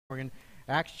morning.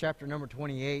 Acts chapter number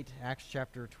 28. Acts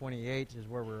chapter 28 is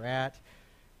where we're at.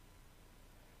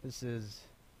 This is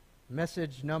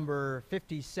message number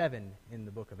 57 in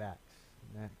the book of Acts.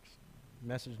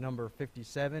 Message number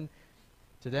 57.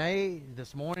 Today,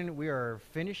 this morning, we are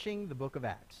finishing the book of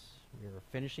Acts. We are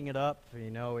finishing it up.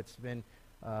 It's been,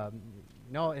 I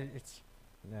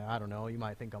don't know, you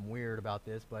might think I'm weird about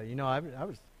this, but, I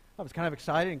was kind of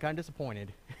excited and kind of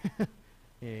disappointed.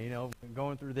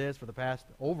 Going through this for the past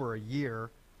over a year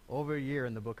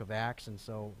in the book of Acts. And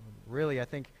so really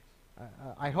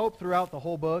I hope throughout the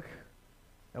whole book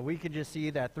that we can just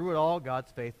see that through it all,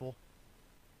 God's faithful.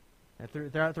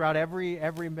 And throughout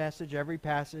every message, every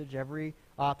passage, every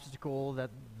obstacle that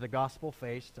the gospel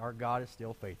faced, our God is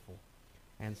still faithful.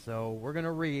 And so we're going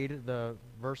to read the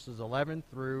verses 11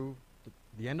 through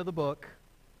the end of the book.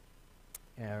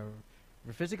 If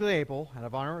you're physically able, out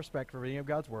of honor and respect for reading of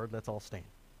God's Word, let's all stand.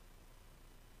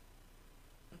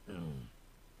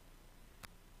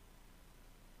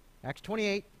 Acts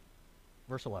 28,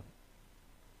 verse 11.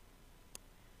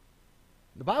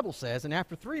 The Bible says, "And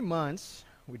after 3 months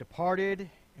we departed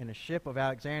in a ship of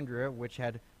Alexandria, which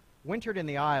had wintered in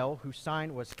the isle, whose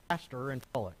sign was Castor and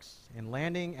Pollux. And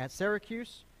landing at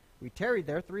Syracuse, we tarried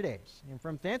there 3 days. And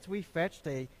from thence we fetched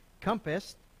a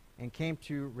compass and came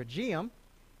to Rhegium.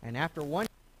 And after one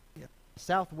day, the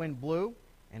south wind blew,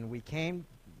 and we came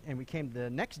the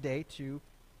next day to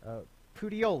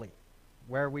Puteoli,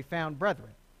 where we found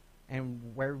brethren,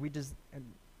 and where we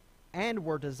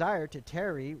were desired to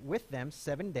tarry with them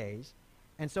 7 days.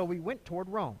 And so we went toward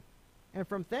Rome. And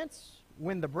from thence,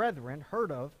 when the brethren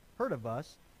heard of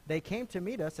us, they came to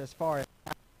meet us as far as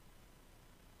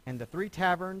and the 3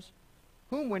 taverns,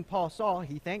 whom when Paul saw,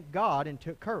 he thanked God and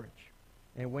took courage.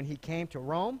 And when he came to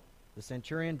Rome, the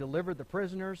centurion delivered the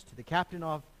prisoners to the captain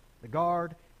of the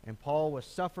guard, and Paul was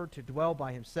suffered to dwell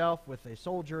by himself with a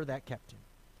soldier that kept him.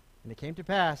 And it came to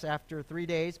pass, after 3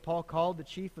 days, Paul called the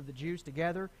chief of the Jews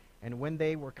together, and when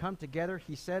they were come together,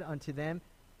 he said unto them,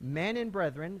 Men and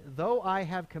brethren, though I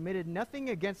have committed nothing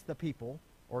against the people,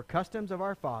 or customs of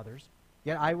our fathers,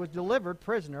 yet I was delivered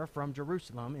prisoner from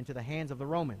Jerusalem into the hands of the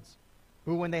Romans,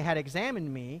 who when they had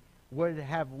examined me, would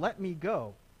have let me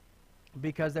go,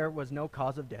 because there was no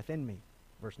cause of death in me."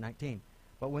 Verse 19.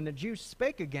 "But when the Jews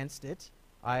spake against it,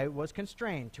 I was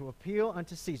constrained to appeal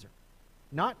unto Caesar,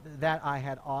 not that I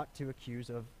had aught to accuse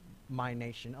of my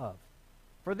nation of.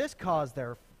 For this cause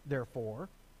therefore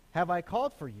have I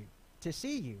called for you, to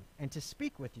see you, and to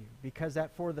speak with you, because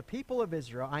that for the people of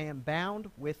Israel I am bound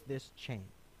with this chain."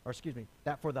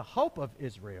 That for the hope of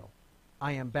Israel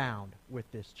I am bound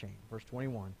with this chain. Verse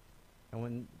 21.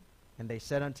 And they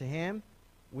said unto him,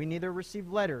 We neither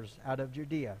received letters out of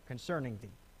Judea concerning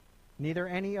thee, neither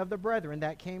any of the brethren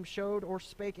that came showed or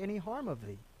spake any harm of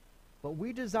thee. But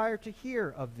we desire to hear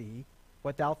of thee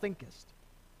what thou thinkest.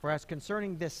 For as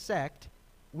concerning this sect,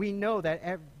 we know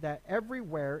that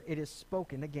everywhere it is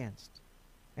spoken against.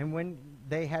 And when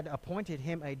they had appointed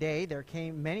him a day, there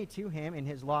came many to him in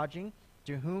his lodging,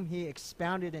 to whom he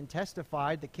expounded and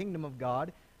testified the kingdom of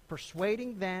God,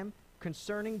 persuading them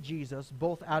concerning Jesus,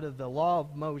 both out of the law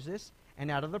of Moses and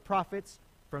out of the prophets,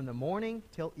 from the morning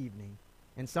till evening.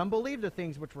 And some believed the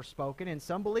things which were spoken, and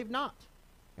some believed not.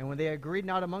 And when they agreed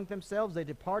not among themselves, they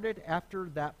departed after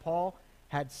that Paul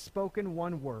had spoken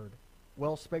one word.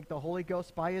 Well spake the Holy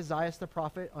Ghost by Isaiah the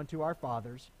prophet unto our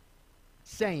fathers,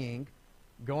 saying,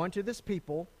 Go unto this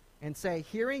people, and say,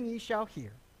 Hearing ye shall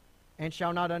hear, and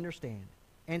shall not understand,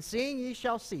 and seeing ye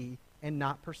shall see, and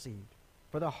not perceive.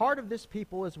 For the heart of this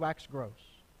people is waxed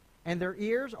gross, and their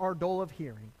ears are dull of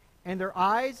hearing, and their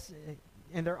eyes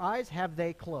have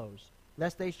they closed,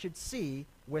 lest they should see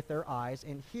with their eyes,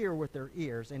 and hear with their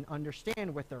ears, and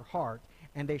understand with their heart,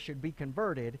 and they should be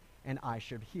converted, and I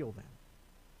should heal them.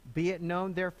 Be it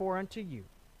known therefore unto you,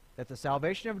 that the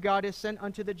salvation of God is sent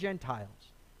unto the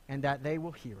Gentiles, and that they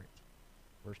will hear it.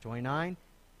 Verse 29,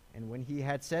 And when he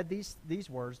had said these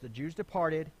words, the Jews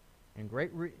departed,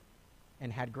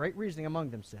 and had great reasoning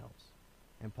among themselves.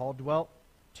 And Paul dwelt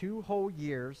 2 whole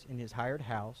years in his hired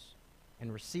house,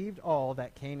 and received all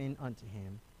that came in unto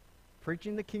him,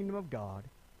 preaching the kingdom of God,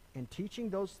 and teaching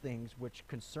those things which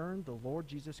concern the Lord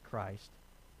Jesus Christ,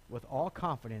 with all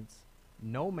confidence,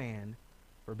 no man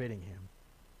forbidding him.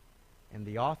 And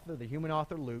the human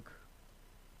author Luke,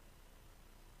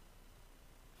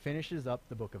 finishes up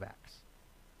the book of Acts.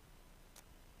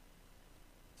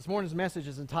 This morning's message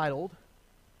is entitled,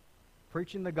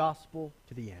 Preaching the Gospel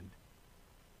to the End.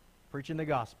 Preaching the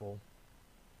gospel,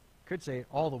 could say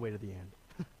all the way to the end.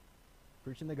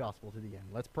 Preaching the gospel to the end.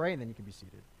 Let's pray, and then you can be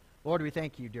seated. Lord, we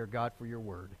thank you, dear God, for your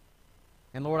word.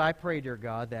 And Lord, I pray, dear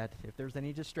God, that if there's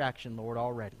any distraction, Lord,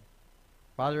 already,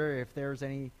 Father, if there's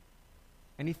any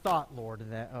thought, Lord,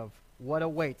 of what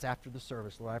awaits after the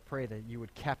service, Lord, I pray that you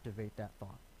would captivate that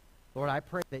thought. Lord, I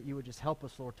pray that you would just help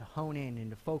us, Lord, to hone in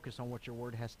and to focus on what your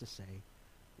word has to say.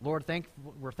 Lord,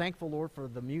 we're thankful, Lord, for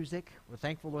the music. We're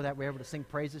thankful, Lord, that we're able to sing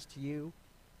praises to you.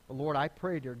 But Lord, I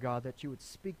pray, dear God, that you would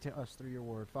speak to us through your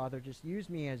word. Father, just use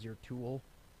me as your tool.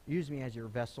 Use me as your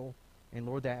vessel. And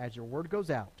Lord, that as your word goes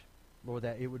out, Lord,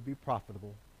 that it would be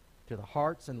profitable to the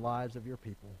hearts and lives of your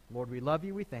people. Lord, we love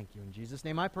you. We thank you. In Jesus'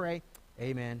 name I pray.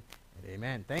 Amen and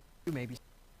amen. Thank you. Maybe.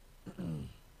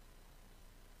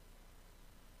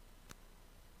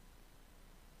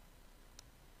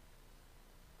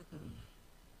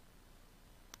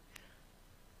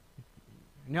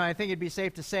 No, I think it'd be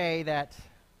safe to say that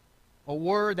a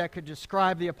word that could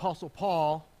describe the Apostle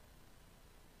Paul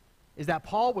is that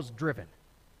Paul was driven.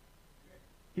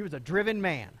 He was a driven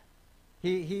man.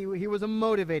 He was a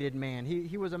motivated man.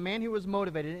 He was a man who was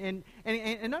motivated.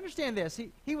 And understand this,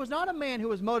 he was not a man who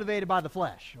was motivated by the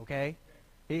flesh, okay?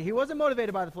 He wasn't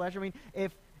motivated by the flesh. I mean,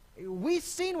 if we've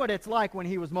seen what it's like when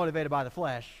he was motivated by the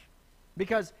flesh,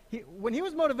 because when he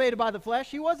was motivated by the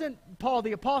flesh, he wasn't Paul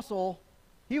the Apostle.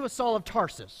 He was Saul of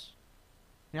Tarsus.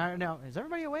 Now, is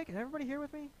everybody awake? Is everybody here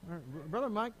with me? Brother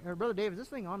Mike, or Brother Dave, is this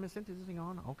thing on? Miss Cynthia, is this thing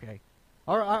on? Okay.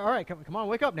 All right, come on,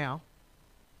 wake up now.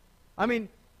 I mean,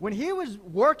 when he was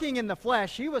working in the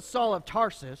flesh, he was Saul of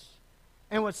Tarsus.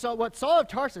 And what Saul of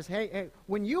Tarsus, hey,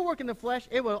 when you work in the flesh,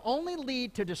 it will only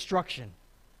lead to destruction.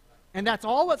 And that's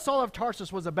all what Saul of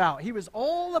Tarsus was about. He was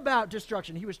all about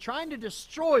destruction. He was trying to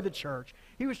destroy the church.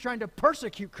 He was trying to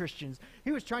persecute Christians.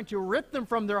 He was trying to rip them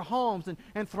from their homes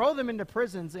and throw them into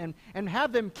prisons and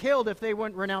have them killed if they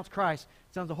wouldn't renounce Christ.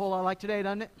 Sounds a whole lot like today,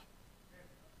 doesn't it?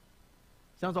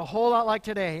 Sounds a whole lot like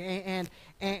today.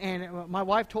 And my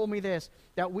wife told me this,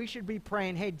 that we should be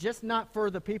praying, hey, just not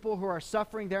for the people who are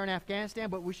suffering there in Afghanistan,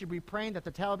 but we should be praying that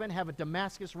the Taliban have a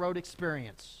Damascus Road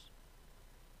experience.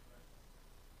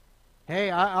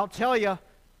 Hey, I'll tell you,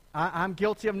 I'm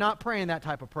guilty of not praying that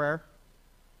type of prayer.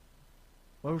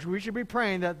 Well, we should be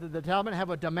praying that the Taliban have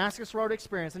a Damascus Road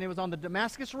experience. And it was on the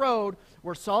Damascus Road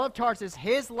where Saul of Tarsus,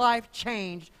 his life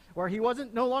changed, where he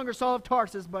wasn't no longer Saul of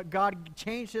Tarsus, but God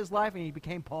changed his life and he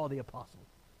became Paul the Apostle.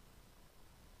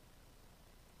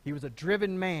 He was a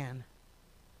driven man.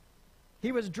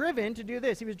 He was driven to do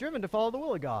this. He was driven to follow the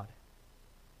will of God,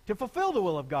 to fulfill the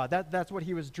will of God. That's what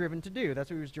he was driven to do. That's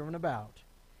what he was driven about.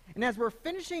 And as we're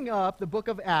finishing up the book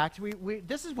of Acts,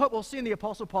 this is what we'll see in the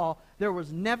Apostle Paul. There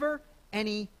was never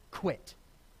any quit.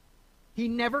 He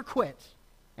never quit.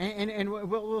 And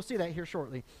we'll see that here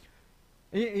shortly.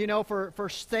 You know, for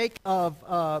sake of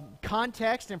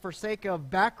context and for sake of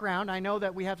background, I know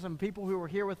that we have some people who were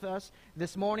here with us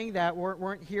this morning that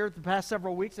weren't here the past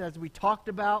several weeks as we talked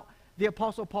about the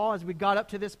Apostle Paul as we got up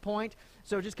to this point.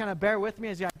 So just kind of bear with me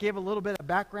as I give a little bit of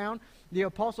background. The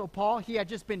Apostle Paul, he had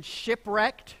just been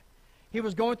shipwrecked. He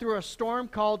was going through a storm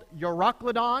called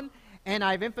Euroclydon, and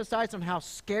I've emphasized on how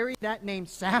scary that name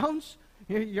sounds.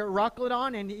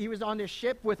 Euroclydon, and he was on this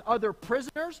ship with other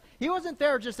prisoners. He wasn't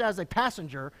there just as a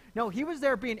passenger. No, he was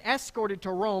there being escorted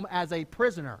to Rome as a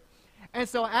prisoner. And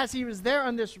so as he was there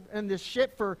on this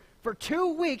ship for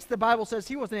 2 weeks, the Bible says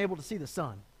he wasn't able to see the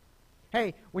sun.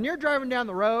 Hey, when you're driving down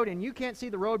the road and you can't see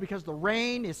the road because the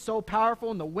rain is so powerful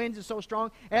and the winds is so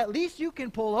strong, at least you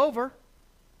can pull over.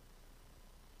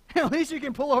 At least you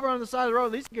can pull over on the side of the road.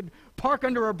 At least you can park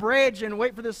under a bridge and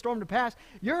wait for this storm to pass.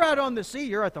 You're out on the sea.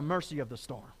 You're at the mercy of the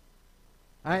storm.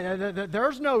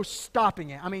 There's no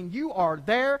stopping it. I mean, you are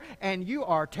there, and you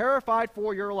are terrified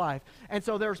for your life. And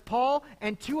so there's Paul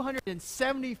and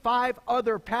 275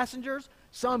 other passengers,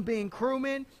 some being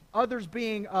crewmen, others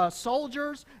being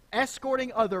soldiers,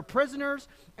 escorting other prisoners.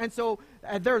 And so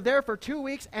they're there for 2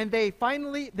 weeks, and they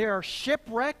are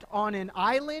shipwrecked on an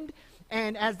island.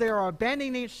 And as they are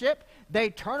abandoning the ship, they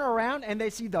turn around and they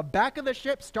see the back of the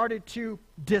ship started to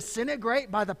disintegrate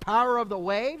by the power of the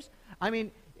waves. I mean,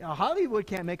 Hollywood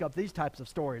can't make up these types of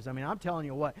stories. I mean, I'm telling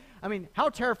you what. I mean, how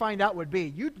terrifying that would be.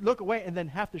 You'd look away and then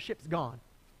half the ship's gone.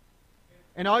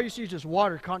 And all you see is just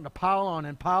water starting to pile on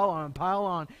and pile on and pile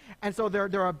on. And so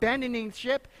they're abandoning the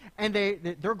ship, and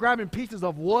they're grabbing pieces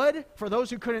of wood for those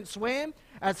who couldn't swim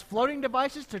as floating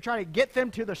devices to try to get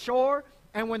them to the shore.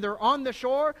 And when they're on the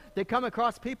shore, they come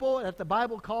across people that the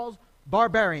Bible calls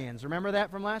barbarians. Remember that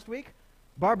from last week?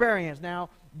 Barbarians. Now,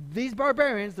 these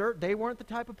barbarians, they weren't the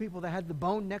type of people that had the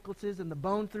bone necklaces and the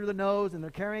bone through the nose, and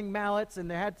they're carrying mallets, and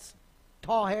they had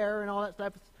tall hair and all that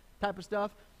type of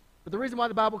stuff. But the reason why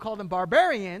the Bible called them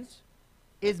barbarians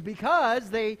is because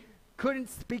they couldn't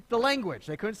speak the language.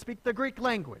 They couldn't speak the Greek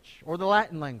language or the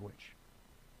Latin language.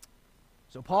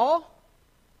 So Paul,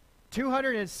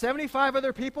 275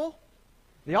 other people,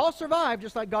 they all survived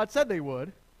just like God said they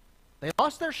would. They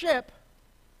lost their ship,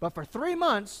 but for 3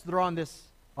 months they're on this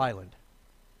island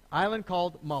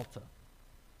called Malta,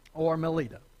 or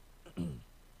Melita.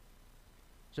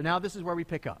 So now this is where we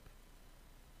pick up.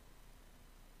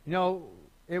 You know,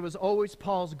 it was always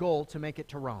Paul's goal to make it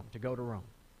to Rome, to go to Rome.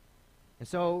 And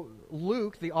so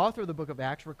Luke, the author of the book of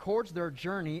Acts, records their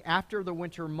journey after the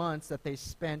winter months that they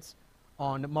spent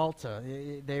on Malta.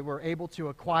 They were able to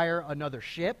acquire another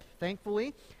ship,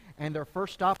 thankfully, and their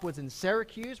first stop was in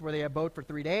Syracuse, where they abode for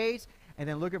 3 days. And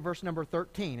then look at verse number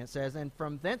 13. It says, "And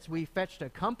from thence we fetched a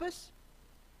compass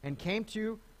and came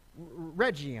to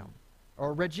Rhegium,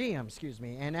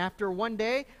 and after 1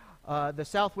 day the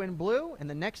south wind blew, and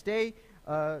the next day,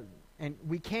 and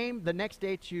we came the next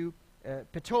day to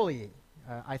Puteoli."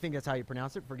 I think that's how you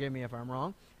pronounce it. Forgive me if I'm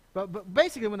wrong. But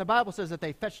basically, when the Bible says that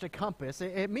they fetched a compass,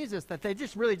 it means this, that they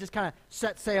just really just kind of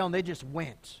set sail and they just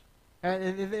went.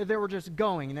 They were just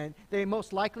going. And they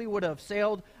most likely would have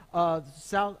sailed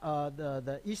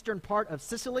the eastern part of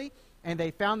Sicily, and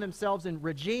they found themselves in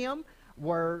Rhegium,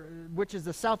 which is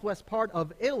the southwest part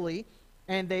of Italy,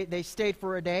 and they stayed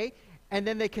for a day. And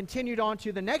then they continued on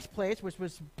to the next place, which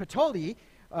was Puteoli,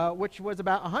 which was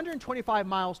about 125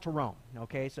 miles to Rome.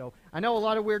 Okay, so I know a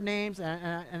lot of weird names,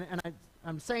 and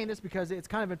I'm saying this because it's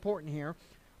kind of important here.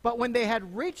 But when they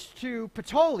had reached to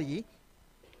Puteoli,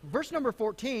 verse number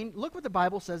 14, look what the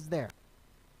Bible says there.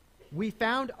 "We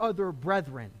found other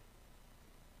brethren,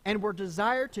 and were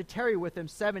desired to tarry with them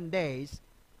 7 days,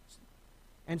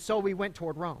 and so we went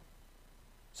toward Rome."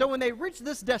 So when they reached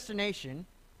this destination,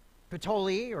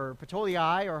 Puteoli, or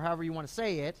Puteoli, or however you want to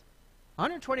say it,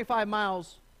 125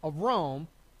 miles of Rome,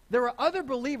 there were other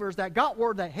believers that got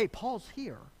word that, hey, Paul's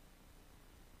here.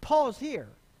 Paul's here.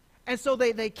 And so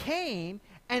they came,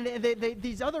 and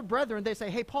these other brethren, they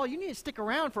say, hey, Paul, you need to stick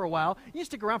around for a while. You need to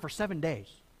stick around for 7 days.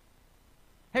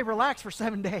 Hey, relax for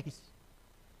 7 days.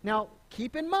 Now,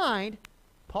 keep in mind,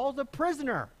 Paul's a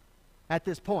prisoner at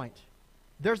this point.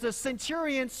 There's a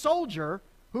centurion soldier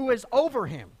who is over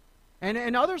him,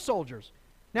 and other soldiers.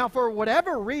 Now, for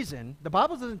whatever reason, the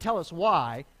Bible doesn't tell us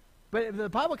why, but the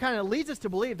Bible kind of leads us to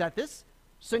believe that this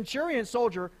centurion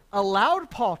soldier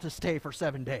allowed Paul to stay for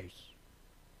 7 days.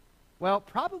 Well,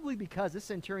 probably because this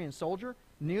centurion soldier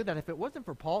knew that if it wasn't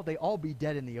for Paul, they'd all be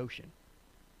dead in the ocean.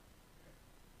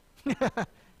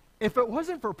 If it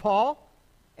wasn't for Paul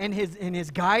and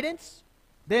his guidance,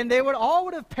 then they would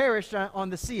have perished on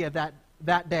the sea of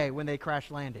that day when they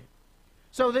crash landed.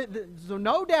 So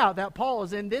no doubt that Paul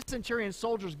is in this centurion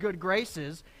soldier's good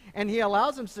graces, and he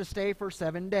allows him to stay for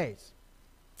 7 days.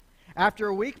 After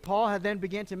a week, Paul had then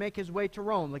began to make his way to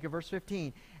Rome. Look at verse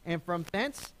 15. "And from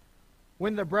thence,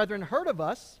 when the brethren heard of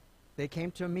us, they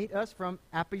came to meet us from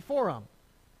Apiphorum,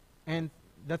 and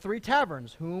the 3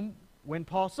 taverns, whom when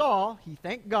Paul saw, he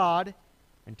thanked God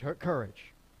and took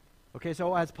courage." Okay,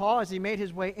 so as he made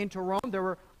his way into Rome, there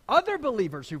were other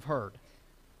believers who've heard.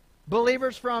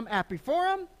 Believers from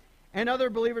Apiphorum and other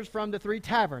believers from the 3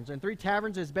 taverns. And 3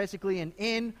 taverns is basically an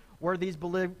inn where these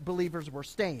believers were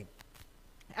staying.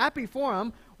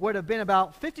 Apiphorum would have been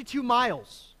about 52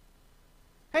 miles.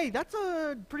 Hey, that's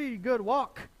a pretty good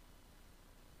walk.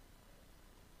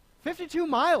 52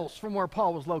 miles from where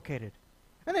Paul was located.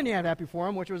 And then you have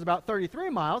Apiphorum, which was about 33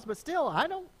 miles, but still, I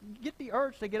don't get the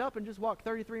urge to get up and just walk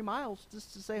 33 miles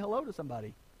just to say hello to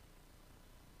somebody.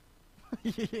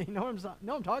 You know what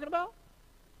I'm talking about?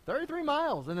 33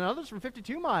 miles, and then others from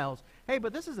 52 miles. Hey,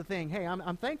 but this is the thing. Hey,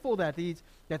 I'm thankful that these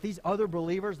other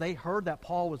believers, they heard that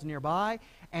Paul was nearby,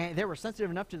 and they were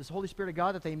sensitive enough to this Holy Spirit of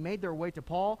God that they made their way to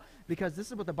Paul, because this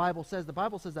is what the Bible says. The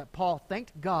Bible says that Paul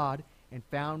thanked God and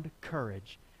found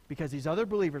courage, because these other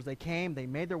believers, they came, they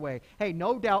made their way. Hey,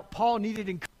 no doubt Paul needed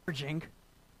encouraging.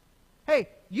 Hey,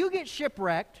 you get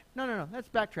shipwrecked. No, let's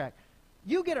backtrack.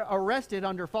 You get arrested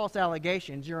under false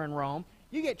allegations. You're in Rome.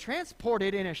 You get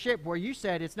transported in a ship where you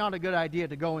said it's not a good idea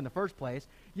to go in the first place.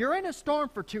 You're in a storm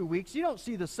for 2 weeks. You don't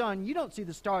see the sun. You don't see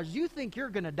the stars. You think you're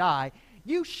going to die.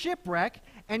 You shipwreck,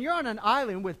 and you're on an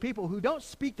island with people who don't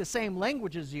speak the same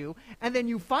language as you, and then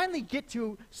you finally get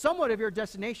to somewhat of your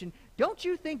destination. Don't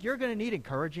you think you're going to need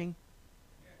encouraging?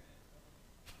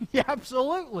 Yeah,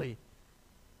 absolutely.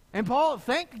 And Paul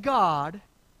thanked God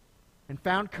and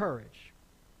found courage.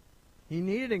 He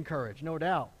needed encourage, no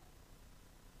doubt.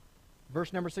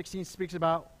 Verse number 16 speaks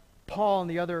about Paul and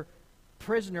the other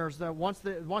prisoners. That once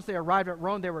they arrived at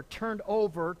Rome, they were turned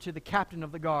over to the captain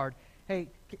of the guard. Hey,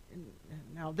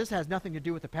 now this has nothing to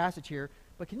do with the passage here,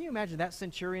 but can you imagine that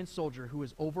centurion soldier who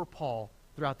was over Paul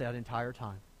throughout that entire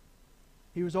time?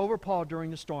 He was over Paul during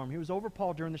the storm. He was over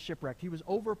Paul during the shipwreck. He was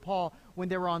over Paul when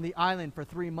they were on the island for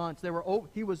 3 months.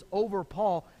 He was over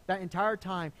Paul that entire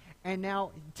time. And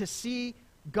now to see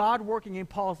God working in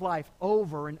Paul's life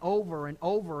over and over and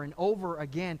over and over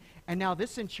again. And now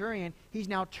this centurion, he's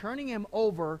now turning him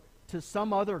over to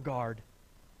some other guard.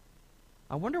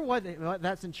 I wonder what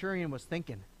that centurion was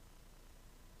thinking.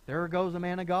 There goes a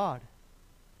man of God.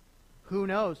 Who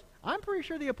knows? I'm pretty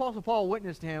sure the Apostle Paul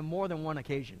witnessed him more than one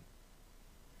occasion.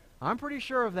 I'm pretty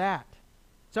sure of that.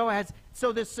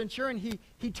 So this centurion,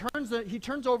 he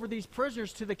turns over these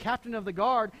prisoners to the captain of the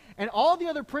guard, and all the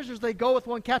other prisoners, they go with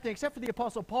one captain, except for the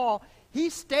Apostle Paul. He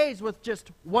stays with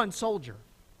just one soldier.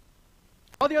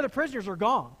 All the other prisoners are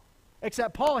gone,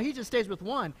 except Paul. He just stays with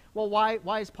one. Well, why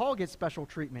does Paul get special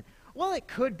treatment? Well, it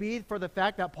could be for the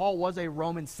fact that Paul was a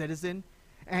Roman citizen,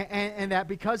 and that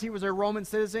because he was a Roman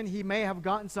citizen, he may have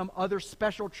gotten some other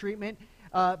special treatment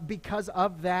because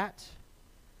of that.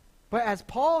 But as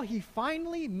Paul, he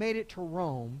finally made it to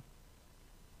Rome,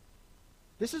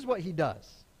 this is what he does.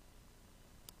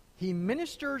 He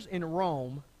ministers in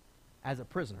Rome as a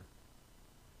prisoner.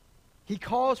 He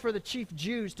calls for the chief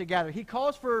Jews to gather. He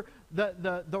calls for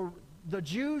the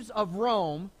Jews of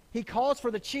Rome. He calls for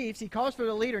the chiefs. He calls for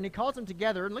the leader, and he calls them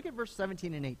together. And look at verse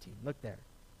 17 and 18. Look there.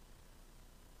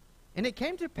 And it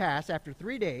came to pass, after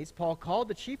 3 days, Paul called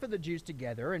the chief of the Jews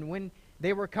together, and when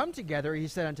they were come together, he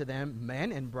said unto them,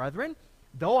 Men and brethren,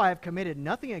 though I have committed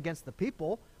nothing against the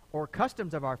people or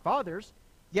customs of our fathers,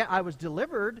 yet I was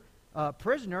delivered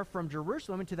prisoner from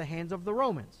Jerusalem into the hands of the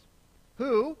Romans,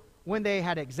 who, when they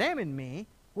had examined me,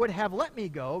 would have let me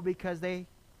go because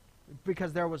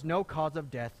there was no cause of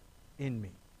death in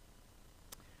me.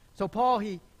 So Paul,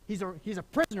 he's a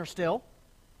prisoner still.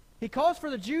 He calls for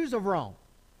the Jews of Rome.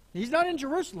 He's not in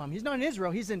Jerusalem. He's not in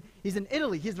Israel. He's in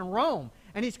Italy. He's in Rome.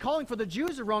 And he's calling for the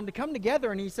Jews of Rome to come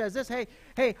together. And he says this, hey,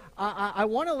 I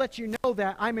want to let you know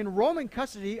that I'm in Roman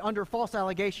custody under false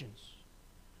allegations.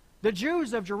 The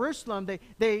Jews of Jerusalem,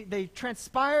 they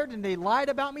transpired and they lied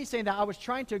about me, saying that I was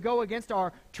trying to go against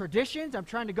our traditions. I'm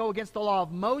trying to go against the law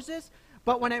of Moses.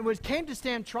 But when it came to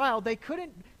stand trial, they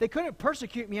couldn't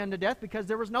persecute me unto death because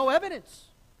there was no evidence.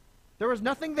 There was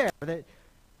nothing there.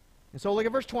 And so look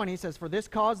at verse 20. It says, For this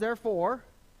cause, therefore,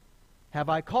 have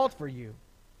I called for you,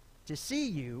 to see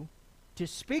you, to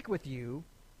speak with you,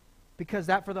 because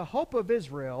that for the hope of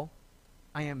Israel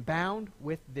I am bound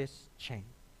with this chain.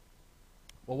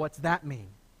 Well, what's that mean?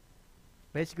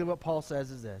 Basically what Paul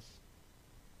says is this.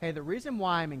 Hey, the reason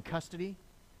why I'm in custody,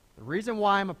 the reason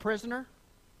why I'm a prisoner,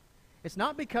 it's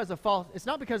not because of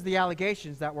the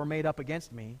allegations that were made up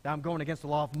against me, that I'm going against the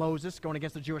law of Moses, going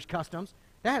against the Jewish customs.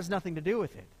 That has nothing to do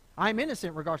with it. I'm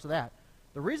innocent in regards to that.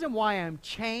 The reason why I'm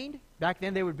chained, back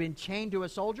then they would have been chained to a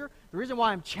soldier. The reason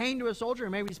why I'm chained to a soldier,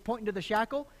 and maybe he's pointing to the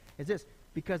shackle, is this.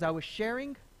 Because I was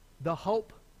sharing the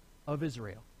hope of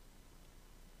Israel.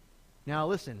 Now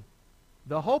listen,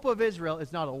 the hope of Israel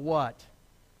is not a what.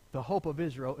 The hope of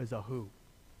Israel is a who.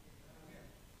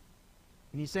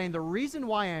 And he's saying the reason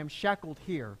why I am shackled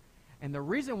here, and the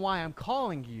reason why I'm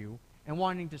calling you and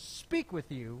wanting to speak with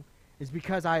you, is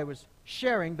because I was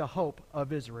sharing the hope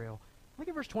of Israel. Look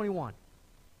at verse 21.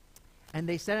 And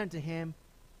they said unto him,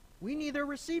 We neither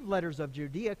received letters of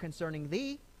Judea concerning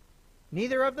thee,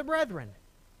 neither of the brethren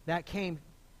that came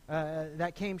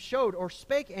showed or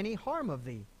spake any harm of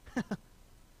thee.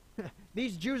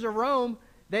 These Jews of Rome,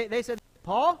 they said,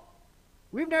 Paul,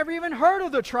 we've never even heard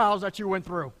of the trials that you went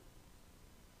through.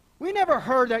 We never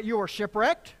heard that you were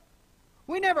shipwrecked.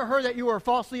 We never heard that you were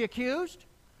falsely accused.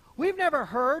 We've never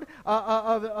heard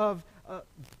of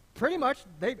pretty much,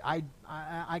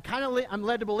 I'm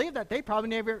led to believe that they probably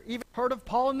never even heard of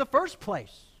Paul in the first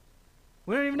place.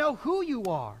 We don't even know who you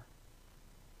are.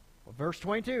 Well, verse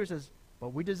 22 says, But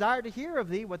we desire to hear of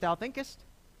thee what thou thinkest.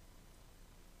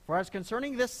 For as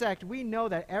concerning this sect, we know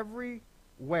that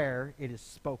everywhere it is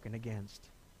spoken against.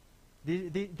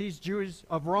 These Jews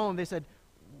of Rome, they said,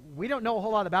 we don't know a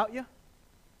whole lot about you.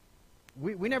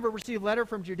 We never received a letter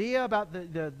from Judea about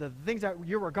the things that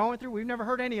you were going through. We've never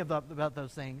heard any about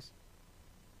those things.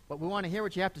 But we want to hear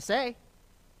what you have to say.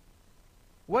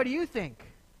 What do you think?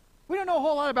 We don't know a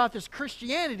whole lot about this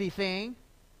Christianity thing,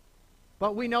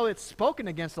 but we know it's spoken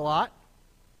against a lot.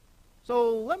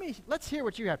 So let's hear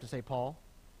what you have to say, Paul.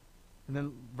 And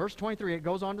then verse 23, it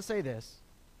goes on to say this.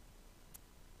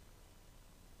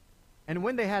 And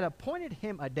when they had appointed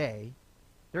him a day,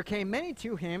 there came many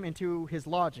to him into his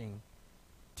lodging,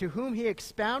 to whom he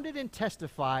expounded and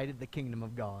testified the kingdom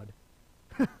of God.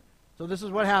 So this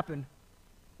is what happened.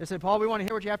 They said, Paul, we want to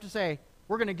hear what you have to say.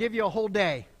 We're going to give you a whole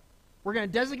day. We're going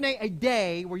to designate a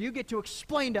day where you get to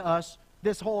explain to us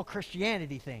this whole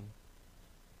Christianity thing.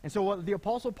 And so what the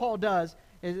Apostle Paul does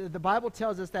is the Bible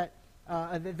tells us that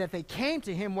that they came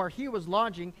to him where he was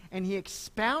lodging, and he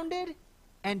expounded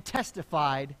and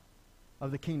testified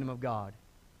of the kingdom of God.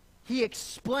 He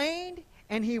explained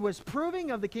and he was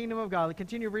proving of the kingdom of God.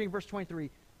 Continue reading verse 23.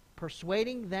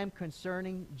 Persuading them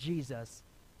concerning Jesus,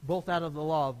 both out of the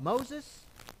law of Moses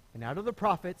and out of the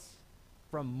prophets,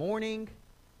 from morning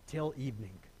till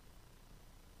evening.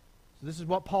 So this is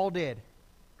what Paul did.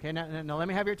 Okay, now let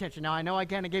me have your attention. Now I know I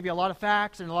kind of gave you a lot of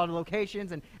facts and a lot of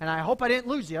locations, and I hope I didn't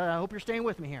lose you. I hope you're staying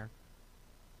with me here.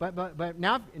 But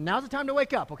now's the time to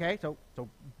wake up, okay? So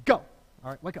go. All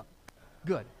right, wake up.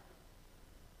 Good.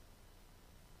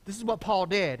 This is what Paul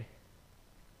did.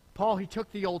 Paul, he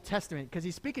took the Old Testament, because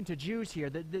he's speaking to Jews here.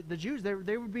 The Jews,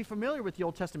 they would be familiar with the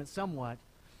Old Testament somewhat.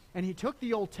 And he took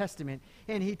the Old Testament,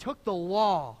 and he took the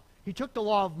law. He took the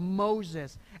law of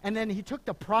Moses, and then he took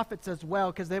the prophets as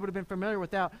well, because they would have been familiar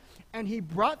with that. And he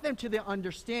brought them to the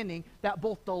understanding that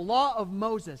both the law of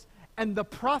Moses and the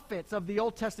prophets of the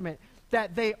Old Testament,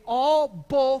 that they all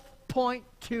both point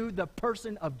to the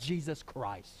person of Jesus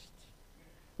Christ.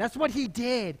 That's what he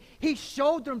did. He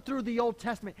showed them through the Old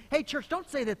Testament. Hey, church, don't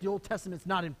say that the Old Testament's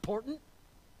not important.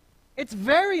 It's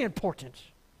very important.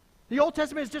 The Old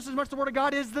Testament is just as much the Word of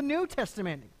God as the New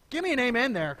Testament. Give me an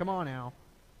amen there. Come on now.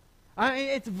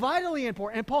 It's vitally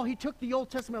important. And Paul, he took the Old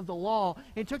Testament of the law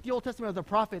and took the Old Testament of the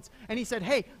prophets, and he said,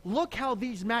 hey, look how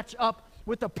these match up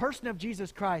with the person of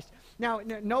Jesus Christ. Now,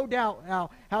 no doubt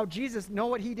how Jesus, know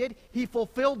what he did? He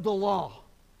fulfilled the law.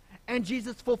 And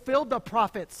Jesus fulfilled the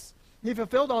prophets. He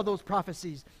fulfilled all those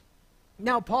prophecies.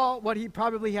 Now, Paul, what he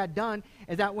probably had done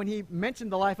is that when he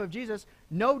mentioned the life of Jesus,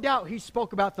 no doubt he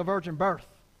spoke about the virgin birth,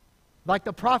 like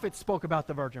the prophets spoke about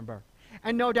the virgin birth.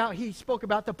 And no doubt he spoke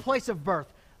about the place of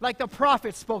birth, like the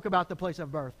prophets spoke about the place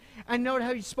of birth. And note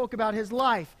how he spoke about his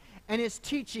life and his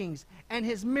teachings and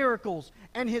his miracles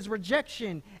and his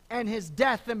rejection and his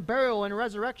death and burial and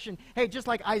resurrection. Hey, just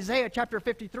like Isaiah chapter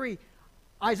 53,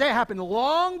 Isaiah happened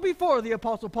long before the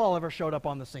Apostle Paul ever showed up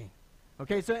on the scene.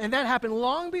 Okay, so and that happened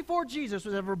long before Jesus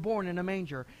was ever born in a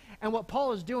manger. And what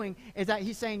Paul is doing is that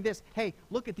he's saying this, hey,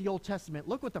 look at the Old Testament.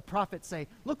 Look what the prophets say.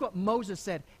 Look what Moses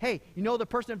said. Hey, you know the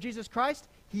person of Jesus Christ?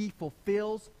 He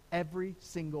fulfills every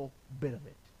single bit of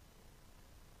it.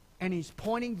 And he's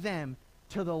pointing them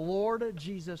to the Lord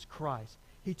Jesus Christ.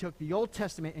 He took the Old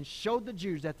Testament and showed the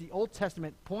Jews that the Old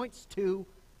Testament points to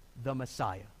the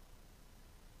Messiah.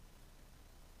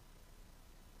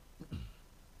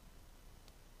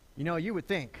 You know, you would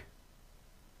think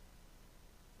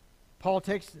Paul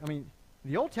takes,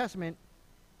 the Old Testament,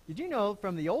 did you know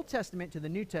from the Old Testament to the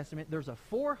New Testament, there's a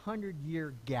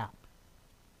 400-year gap.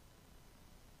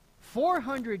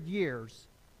 400 years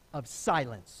of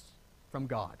silence from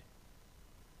God.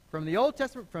 From the Old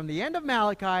Testament, from the end of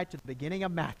Malachi to the beginning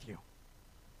of Matthew.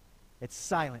 It's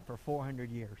silent for 400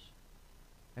 years.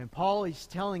 And Paul is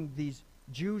telling these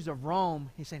Jews of Rome,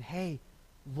 he's saying, hey,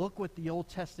 look what the Old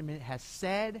Testament has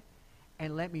said,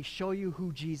 and let me show you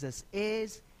who Jesus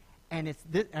is. And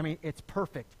it's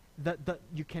perfect.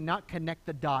 You cannot connect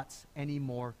the dots any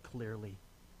more clearly.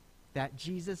 That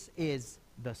Jesus is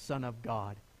the Son of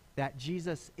God. That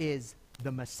Jesus is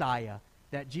the Messiah.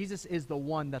 That Jesus is the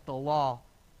one that the law,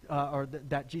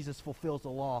 that Jesus fulfills the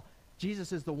law.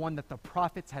 Jesus is the one that the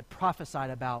prophets had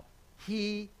prophesied about.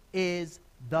 He is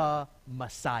the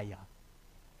Messiah.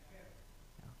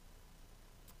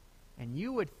 And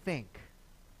you would think,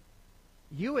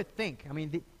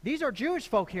 these are Jewish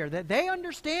folk here, that they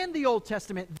understand the Old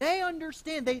Testament. They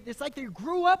understand. It's like they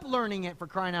grew up learning it, for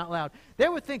crying out loud. They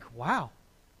would think, wow,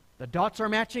 the dots are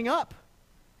matching up.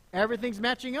 Everything's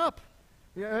matching up.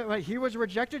 He was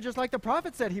rejected just like the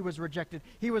prophet said he was rejected.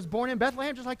 He was born in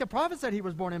Bethlehem just like the prophet said he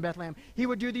was born in Bethlehem. He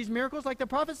would do these miracles like the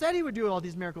prophet said he would do all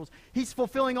these miracles. He's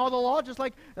fulfilling all the law just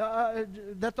like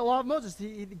that the law of Moses.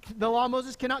 The law of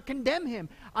Moses cannot condemn him.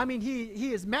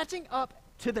 He is matching up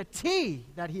to the T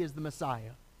that he is the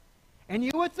Messiah. And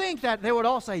you would think that they would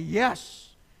all say, yes,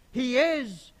 he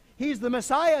is. He's the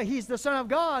Messiah. He's the Son of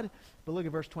God. But look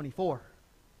at verse 24.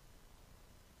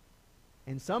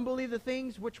 And some believed the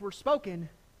things which were spoken,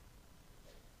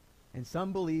 and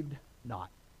some believed not.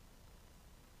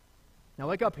 Now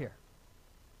wake up here.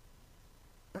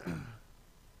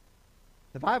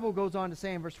 The Bible goes on to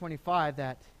say in verse 25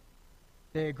 that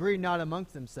they agreed not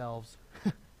amongst themselves.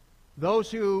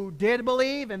 Those who did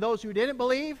believe and those who didn't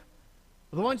believe,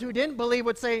 the ones who didn't believe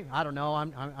would say, I don't know,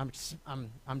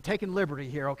 I'm taking liberty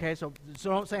here, okay? So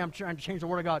don't say I'm trying to change the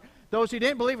Word of God. Those who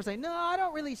didn't believe would say, no, I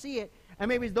don't really see it. And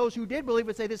maybe those who did believe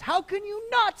would say this, how can you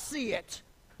not see it?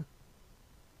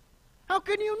 How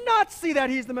can you not see that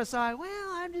he's the Messiah? Well,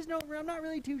 I'm not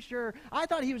really too sure. I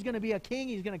thought he was going to be a king.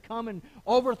 He's going to come and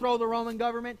overthrow the Roman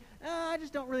government. I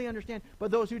just don't really understand.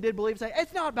 But those who did believe say,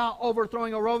 it's not about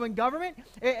overthrowing a Roman government.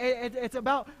 It's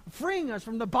about freeing us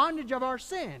from the bondage of our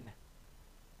sin.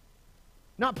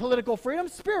 Not political freedom,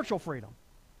 spiritual freedom.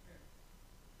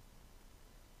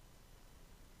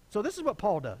 So this is what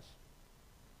Paul does.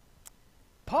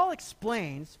 Paul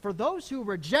explains for those who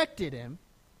rejected him,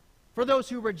 for those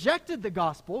who rejected the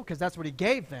gospel, because that's what he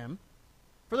gave them,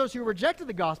 for those who rejected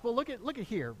the gospel, look at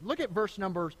here. Look at verse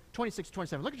numbers 26,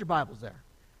 27. Look at your Bibles there.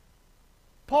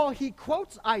 Paul, he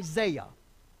quotes Isaiah,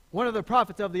 one of the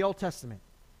prophets of the Old Testament.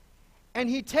 And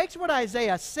he takes what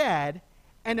Isaiah said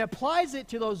and applies it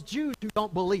to those Jews who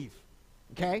don't believe.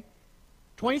 Okay?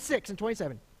 26 and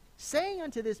 27. Saying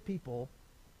unto this people,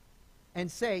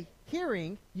 and say,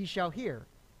 hearing ye shall hear,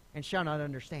 and shall not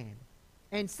understand.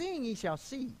 And seeing ye shall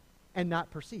see, and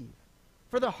not perceive.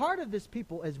 For the heart of this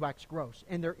people is waxed gross,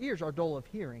 and their ears are dull of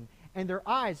hearing, and their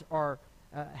eyes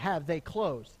have they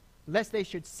closed, lest they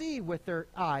should see with their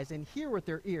eyes, and hear with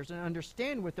their ears, and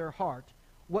understand with their heart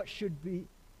what should be,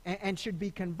 and should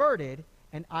be converted,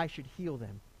 and I should heal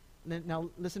them. Now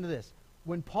listen to this.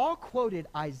 When Paul quoted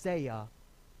Isaiah,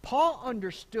 Paul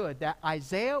understood that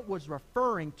Isaiah was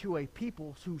referring to a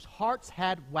people whose hearts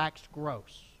had waxed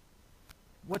gross.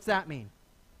 What's that mean?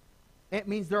 It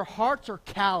means their hearts are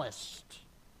calloused.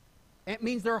 It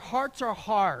means their hearts are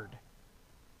hard.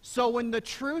 So when the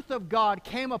truth of God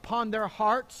came upon their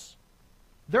hearts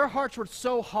were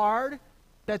so hard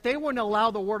that they wouldn't allow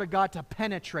the Word of God to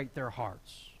penetrate their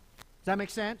hearts. Does that make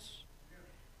sense?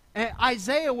 And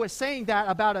Isaiah was saying that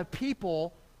about a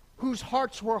people whose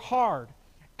hearts were hard.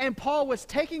 And Paul was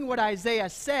taking what Isaiah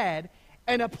said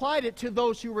and applied it to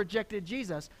those who rejected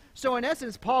Jesus. So in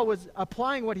essence, Paul was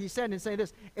applying what he said and saying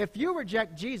this: if you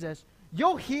reject Jesus,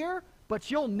 you'll hear,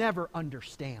 but you'll never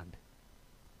understand.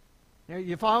 Are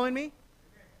you following me?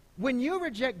 When you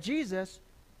reject Jesus,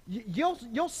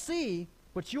 you'll see,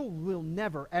 but you will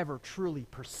never, ever truly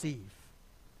perceive.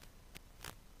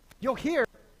 You'll hear,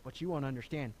 but you won't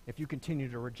understand if you continue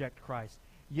to reject Christ.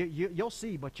 You'll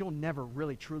see, but you'll never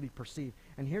really truly perceive.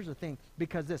 And here's the thing,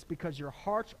 because your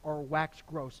hearts are waxed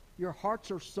gross. Your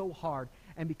hearts are so hard.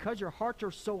 And because your hearts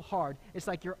are so hard, it's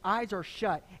like your eyes are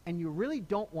shut, and you really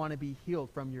don't want to be healed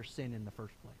from your sin in the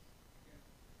first place.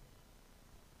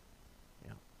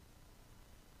 Yeah.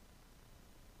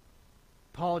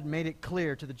 Paul had made it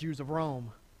clear to the Jews of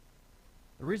Rome.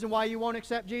 The reason why you won't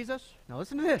accept Jesus, now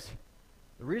listen to this.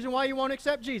 The reason why you won't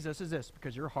accept Jesus is this: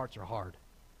 because your hearts are hard.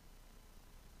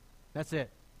 That's it.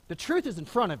 The truth is in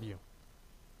front of you.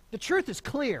 The truth is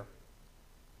clear.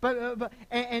 But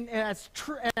as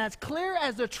clear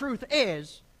as the truth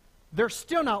is, they're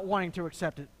still not wanting to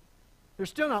accept it. They're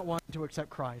still not wanting to accept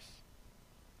Christ.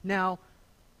 Now,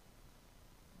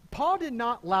 Paul did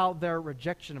not allow their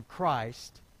rejection of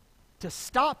Christ to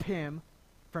stop him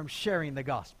from sharing the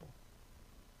gospel.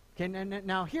 Okay,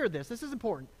 now hear this. This is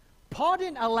important. Paul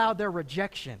didn't allow their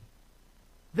rejection,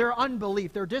 their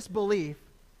unbelief, their disbelief,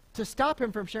 to stop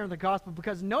him from sharing the gospel,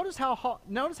 because notice how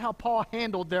Paul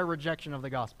handled their rejection of the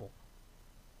gospel.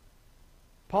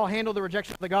 Paul handled the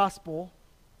rejection of the gospel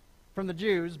from the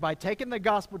Jews by taking the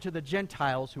gospel to the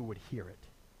Gentiles who would hear it.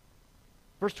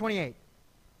 Verse 28,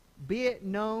 be it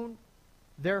known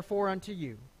therefore unto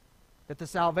you that the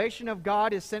salvation of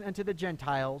God is sent unto the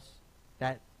Gentiles,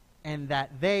 and that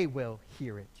they will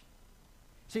hear it.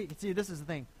 See, this is the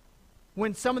thing.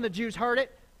 When some of the Jews heard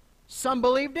it, some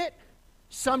believed it,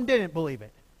 some didn't believe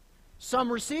it.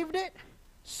 Some received it,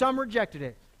 some rejected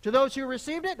it. To those who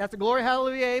received it, that's a glory,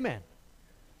 hallelujah, amen.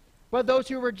 But those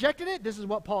who rejected it, this is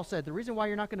what Paul said. The reason why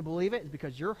you're not going to believe it is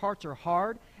because your hearts are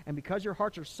hard, and because your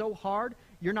hearts are so hard,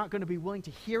 you're not going to be willing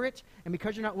to hear it. And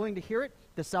because you're not willing to hear it,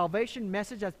 the salvation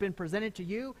message that's been presented to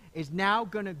you is now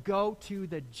going to go to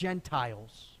the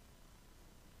Gentiles.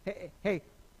 Hey,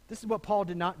 this is what Paul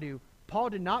did not do. Paul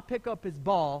did not pick up his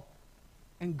ball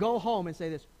and go home and say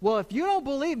this: well, if you don't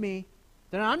believe me,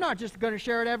 then I'm not just going to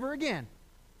share it ever again.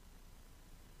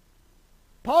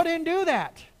 Paul didn't do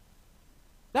that.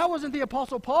 That wasn't the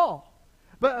Apostle Paul.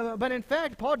 But in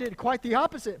fact, Paul did quite the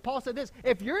opposite. Paul said this: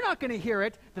 if you're not going to hear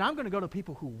it, then I'm going to go to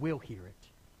people who will hear it.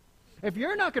 If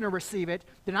you're not going to receive it,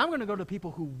 then I'm going to go to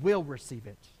people who will receive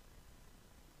it.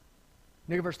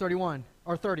 Look at verse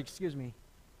 30, excuse me.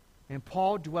 And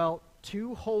Paul dwelt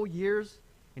 2 whole years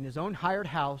in his own hired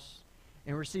house,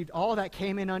 and received all that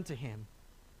came in unto him.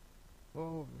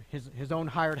 Well, his own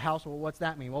hired house, well, what's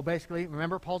that mean? Well, basically,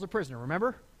 remember, Paul's a prisoner,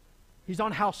 remember? He's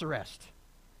on house arrest.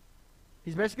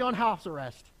 He's basically on house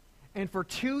arrest. And for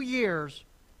 2 years,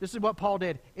 This is what Paul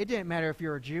did. It didn't matter if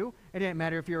you're a Jew. It didn't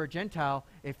matter if you're a Gentile.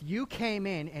 If you came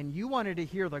in and you wanted to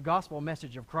hear the gospel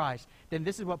message of Christ, then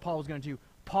this is what Paul was going to do.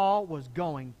 Paul was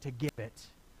going to give it.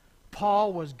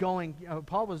 Paul was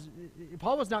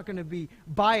not going to be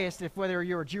biased if whether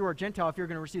you're a Jew or a Gentile, if you're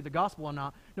going to receive the gospel or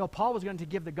not. No, Paul was going to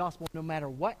give the gospel no matter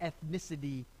what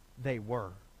ethnicity they were.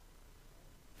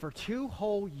 For 2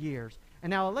 whole years.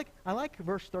 And now I like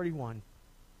verse 31.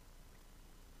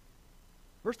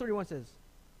 Verse 31 says,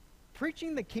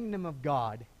 preaching the kingdom of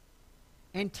God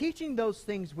and teaching those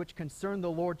things which concern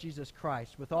the Lord Jesus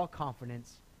Christ with all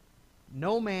confidence,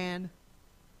 no man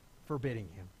forbidding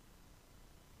him.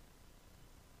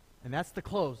 And that's the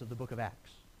close of the book of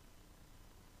Acts.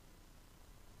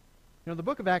 You know, the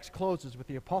book of Acts closes with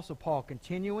the Apostle Paul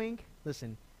continuing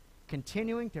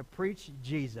to preach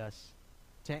Jesus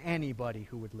to anybody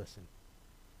who would listen.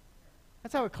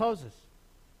 That's how it closes.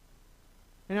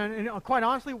 And quite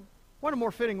honestly, what a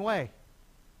more fitting way.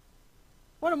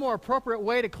 What a more appropriate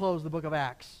way to close the book of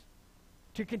Acts.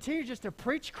 To continue just to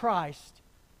preach Christ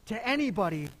to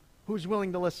anybody who's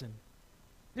willing to listen.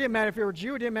 It didn't matter if you were a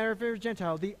Jew, it didn't matter if you were a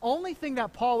Gentile. The only thing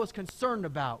that Paul was concerned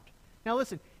about, now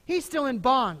listen, he's still in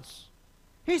bonds.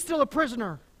 He's still a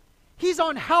prisoner. He's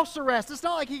on house arrest. It's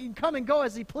not like he can come and go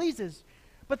as he pleases.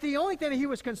 But the only thing that he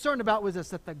was concerned about was this,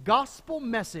 that the gospel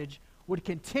message would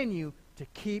continue to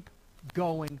keep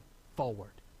going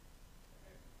forward.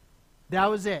 That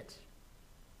was it.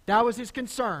 That was his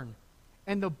concern.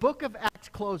 And the book of Acts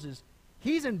closes.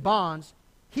 He's in bonds.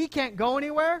 He can't go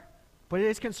anywhere, but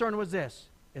his concern was this.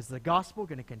 Is the gospel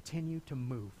going to continue to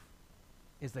move?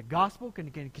 Is the gospel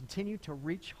going to continue to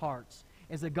reach hearts?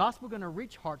 Is the gospel going to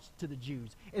reach hearts to the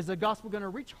Jews? Is the gospel going to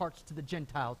reach hearts to the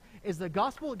Gentiles? Is the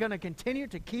gospel going to continue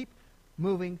to keep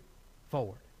moving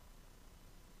forward?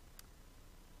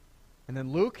 And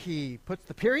then Luke, he puts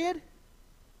the period,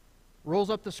 rolls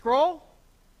up the scroll,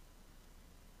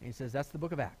 and he says, that's the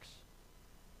book of Acts.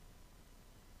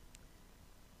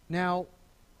 Now,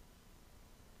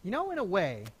 in a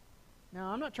way, now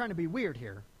I'm not trying to be weird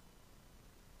here.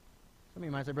 Some of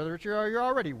you might say, Brother Richard, you're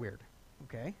already weird.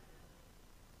 Okay.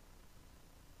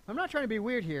 I'm not trying to be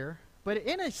weird here, but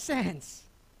in a sense,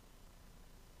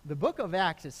 the book of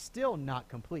Acts is still not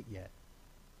complete yet.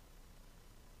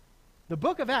 The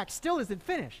book of Acts still isn't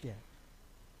finished yet.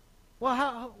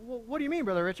 Well, what do you mean,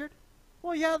 Brother Richard?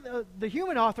 Well, yeah, the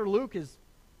human author, Luke,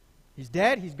 he's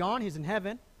dead, he's gone, he's in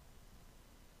heaven.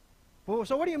 Well,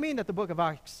 so what do you mean that the book of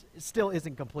Acts still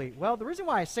isn't complete? Well, the reason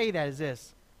why I say that is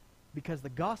this, because the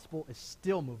gospel is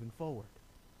still moving forward.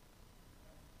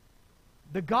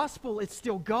 The gospel is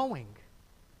still going.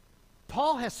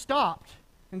 Paul has stopped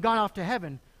and gone off to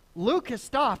heaven. Luke has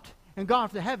stopped and gone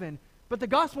off to heaven. But the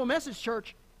gospel message,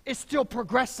 church, is still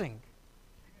progressing.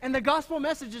 And the gospel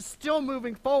message is still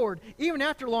moving forward, even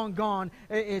after long gone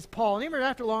is Paul, and even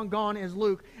after long gone is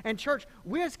Luke. And church,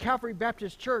 we as Calvary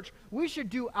Baptist Church, we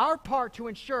should do our part to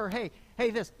ensure, hey,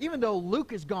 even though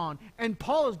Luke is gone, and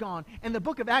Paul is gone, and the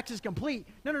book of Acts is complete,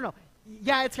 no.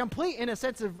 Yeah, it's complete in a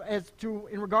sense of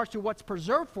in regards to what's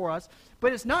preserved for us,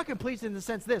 but it's not complete in the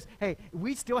sense this, hey,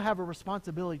 we still have a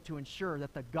responsibility to ensure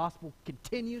that the gospel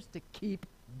continues to keep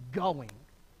going.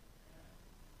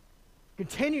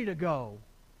 Continue to go.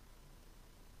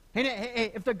 And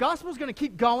if the gospel is going to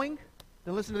keep going,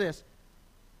 then listen to this.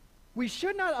 We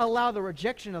should not allow the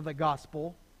rejection of the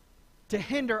gospel to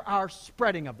hinder our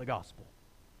spreading of the gospel.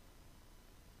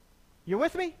 You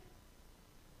with me?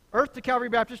 Earth to Calvary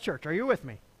Baptist Church, are you with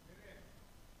me?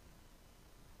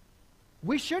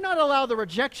 We should not allow the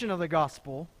rejection of the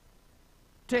gospel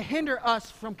to hinder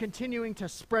us from continuing to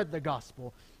spread the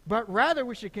gospel, but rather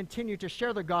we should continue to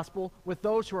share the gospel with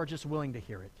those who are just willing to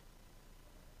hear it.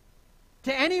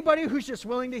 To anybody who's just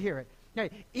willing to hear it. Now,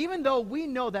 even though we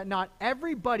know that not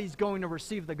everybody's going to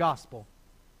receive the gospel,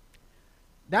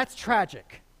 that's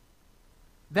tragic.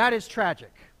 That is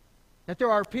tragic. That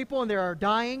there are people and they are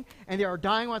dying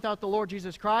without the Lord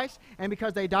Jesus Christ, and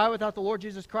because they die without the Lord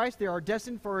Jesus Christ, they are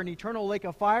destined for an eternal lake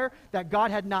of fire that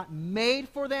God had not made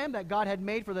for them, that God had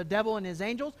made for the devil and his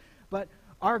angels, but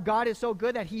our God is so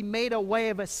good that he made a way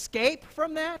of escape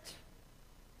from that.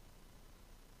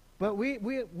 But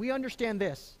we understand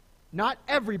this. Not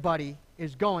everybody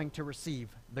is going to receive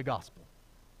the gospel.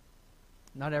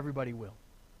 Not everybody will.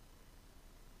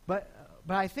 But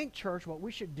I think, church, what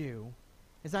we should do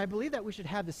is I believe that we should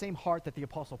have the same heart that the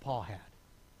Apostle Paul had.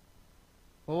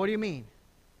 Well, what do you mean?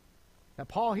 That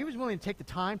Paul, he was willing to take the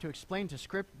time to explain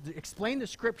the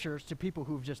scriptures to people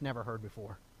who've just never heard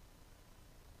before.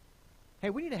 Hey,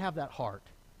 we need to have that heart.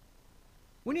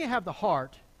 We need to have the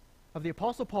heart of the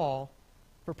Apostle Paul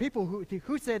for people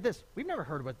who said this, we've never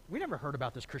heard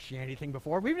about this Christianity thing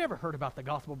before. We've never heard about the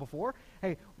gospel before.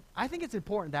 Hey, I think it's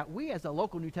important that we as a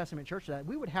local New Testament church, that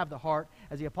we would have the heart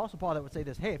as the Apostle Paul that would say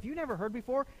this, hey, if you never heard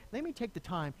before, let me take the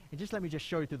time and let me just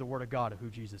show you through the Word of God of who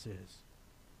Jesus is.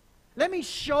 Let me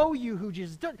show you who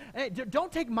Jesus is.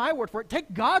 Don't take my word for it.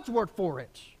 Take God's word for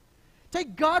it.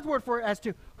 Take God's word for it as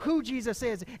to who Jesus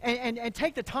is. And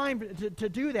take the time to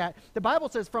do that. The Bible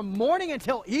says from morning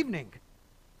until evening.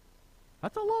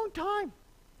 That's a long time.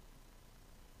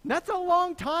 That's a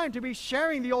long time to be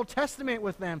sharing the Old Testament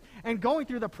with them and going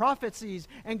through the prophecies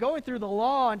and going through the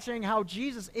law and sharing how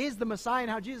Jesus is the Messiah and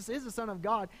how Jesus is the Son of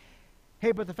God.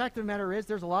 Hey, but the fact of the matter is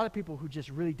there's a lot of people who just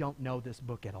really don't know this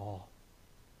book at all.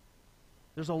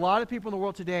 There's a lot of people in the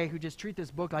world today who just treat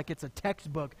this book like it's a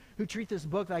textbook, who treat this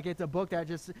book like it's a book that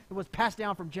just was passed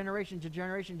down from generation to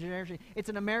generation to generation. It's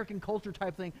an American culture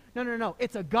type thing. No.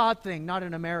 It's a God thing, not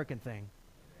an American thing.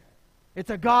 It's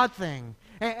a God thing.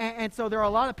 And so there are a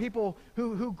lot of people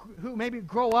who maybe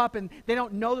grow up and they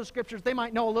don't know the Scriptures. They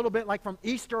might know a little bit like from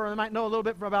Easter, or they might know a little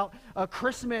bit about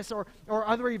Christmas or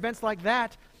other events like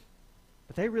that.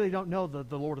 But they really don't know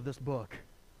the Lord of this book.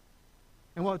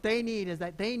 And what they need is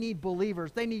that they need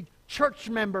believers. They need church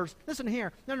members. Listen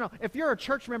here. No. If you're a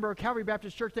church member of Calvary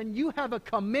Baptist Church, then you have a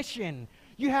commission.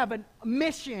 You have a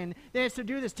mission that is to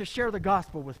do this, to share the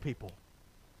gospel with people.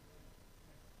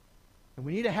 And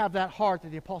we need to have that heart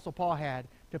that the Apostle Paul had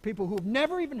to people who have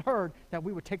never even heard, that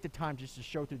we would take the time just to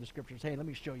show through the Scriptures, hey, let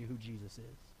me show you who Jesus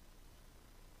is.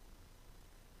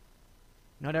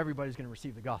 Not everybody's going to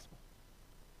receive the gospel.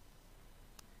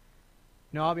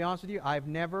 No, I'll be honest with you, I've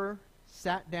never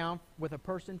sat down with a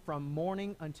person from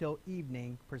morning until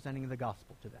evening presenting the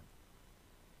gospel to them.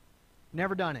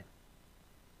 Never done it.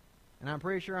 And I'm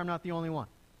pretty sure I'm not the only one.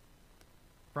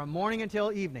 From morning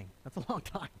until evening. That's a long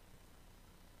time.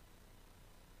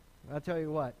 I'll tell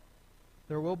you what,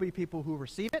 there will be people who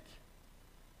receive it,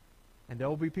 and there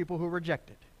will be people who reject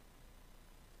it.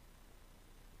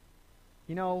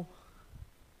 You know,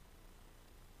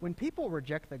 when people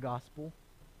reject the gospel,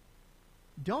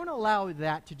 don't allow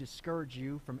that to discourage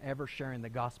you from ever sharing the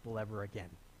gospel ever again.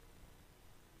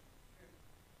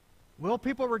 Will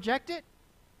people reject it?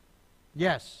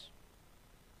 Yes.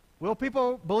 Will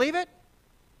people believe it?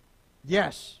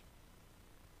 Yes.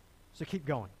 So keep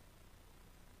going.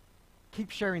 Keep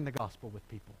sharing the gospel with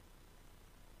people.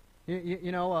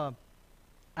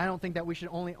 I don't think that we should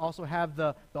only also have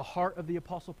the heart of the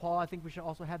Apostle Paul. I think we should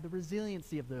also have the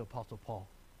resiliency of the Apostle Paul.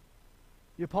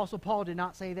 The Apostle Paul did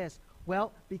not say this,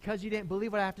 well, because you didn't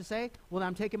believe what I have to say, well,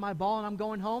 I'm taking my ball and I'm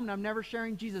going home and I'm never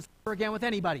sharing Jesus ever again with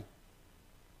anybody.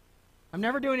 I'm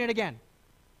never doing it again.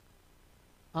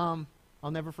 I'll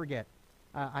never forget.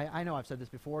 I know I've said this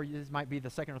before. This might be the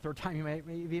second or third time you may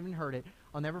have even heard it.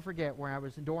 I'll never forget where I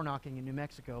was door knocking in New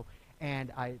Mexico,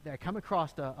 and I come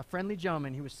across a friendly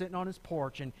gentleman. He was sitting on his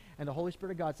porch, and the Holy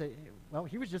Spirit of God said, well,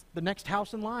 he was just the next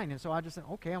house in line. And so I just said,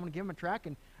 okay, I'm going to give him a track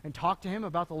and talk to him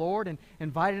about the Lord and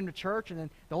invite him to church. And then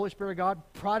the Holy Spirit of God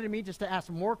prodded me just to ask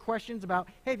more questions about,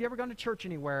 hey, have you ever gone to church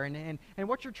anywhere? And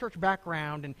what's your church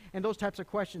background? And those types of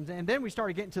questions. And then we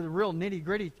started getting to the real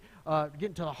nitty-gritty,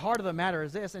 getting to the heart of the matter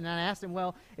is this. And I asked him,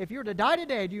 well, if you were to die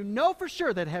today, do you know for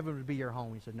sure that heaven would be your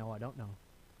home? He said, no, I don't know.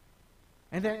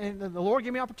 And then the Lord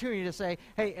gave me an opportunity to say,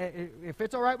 hey, if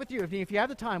it's all right with you, if you have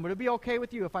the time, would it be okay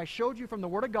with you if I showed you from the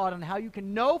Word of God on how you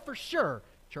can know for sure,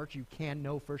 church, you can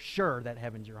know for sure that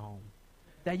heaven's your home.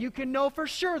 That you can know for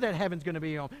sure that heaven's going to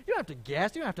be your home. You don't have to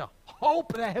guess. You don't have to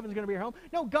hope that heaven's going to be your home.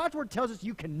 No, God's Word tells us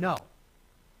you can know.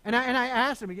 And I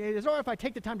asked him, is it all right if I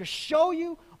take the time to show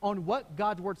you on what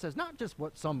God's Word says? Not just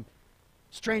what some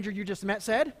stranger you just met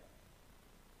said.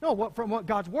 No, from what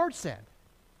God's Word said.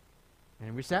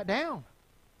 And we sat down.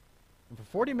 And for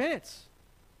 40 minutes,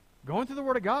 going through the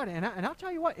Word of God, and I'll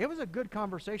tell you what, it was a good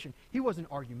conversation. He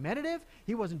wasn't argumentative.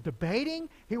 He wasn't debating.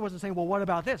 He wasn't saying, well, what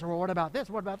about this? Or what about this?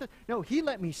 What about this? No, he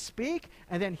let me speak,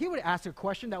 and then he would ask a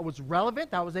question that was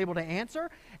relevant, that I was able to answer.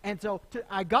 And so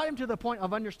I got him to the point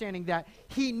of understanding that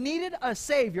he needed a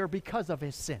Savior because of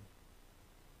his sin.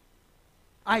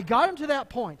 I got him to that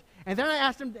point. And then I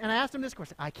asked him this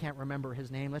question. I can't remember his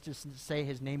name. Let's just say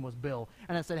his name was Bill.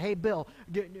 And I said, hey, Bill,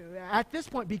 at this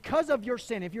point, because of your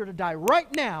sin, if you were to die right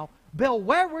now, Bill,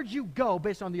 where would you go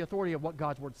based on the authority of what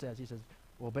God's Word says? He says,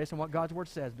 well, based on what God's Word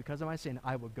says, because of my sin,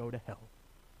 I would go to hell.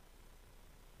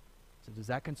 I said, does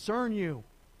that concern you?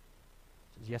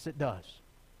 He says, yes, it does.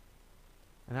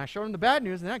 And I showed him the bad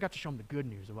news, and then I got to show him the good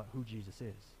news about who Jesus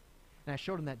is. And I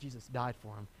showed him that Jesus died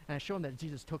for him. And I showed him that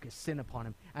Jesus took his sin upon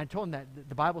him. And I told him that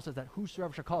the Bible says that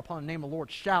whosoever shall call upon the name of the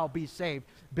Lord shall be saved.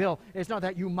 Bill, it's not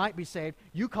that you might be saved.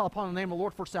 You call upon the name of the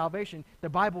Lord for salvation. The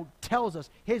Bible tells us,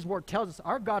 his word tells us,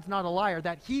 our God's not a liar,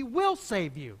 that he will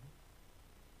save you.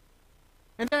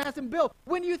 And then I asked him, Bill,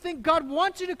 when do you think God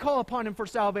wants you to call upon him for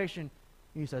salvation?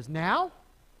 And he says, now?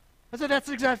 I said, that's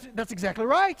exactly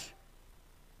right.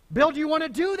 Bill, do you want to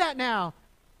do that now?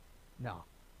 No.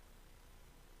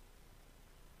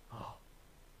 Oh.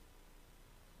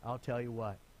 I'll tell you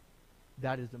what.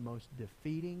 That is the most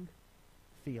defeating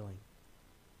feeling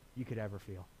you could ever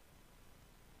feel.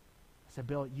 I said,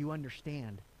 Bill, you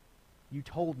understand. You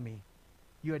told me.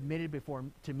 You admitted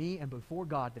to me and before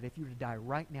God that if you were to die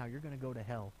right now, you're going to go to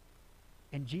hell.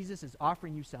 And Jesus is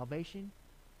offering you salvation,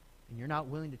 and you're not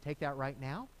willing to take that right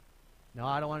now? No,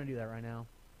 I don't want to do that right now.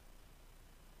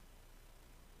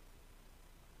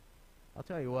 I'll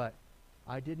tell you what,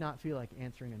 I did not feel like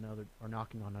answering another or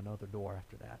knocking on another door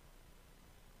after that.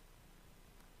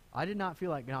 I did not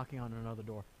feel like knocking on another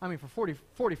door. I mean, for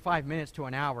 45 minutes to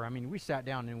an hour, I mean, we sat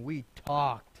down and we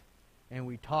talked,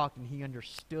 and he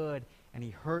understood, and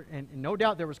he heard, and no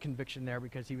doubt there was conviction there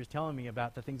because he was telling me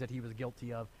about the things that he was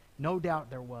guilty of. No doubt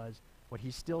there was, but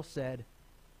he still said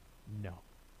no.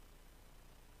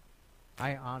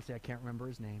 I can't remember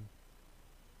his name.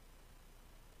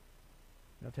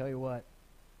 And I'll tell you what,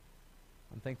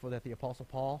 I'm thankful that the Apostle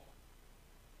Paul,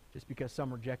 just because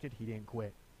some rejected, he didn't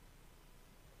quit.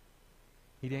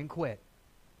 He didn't quit.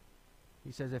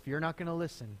 He says, if you're not going to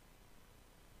listen,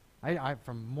 I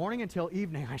from morning until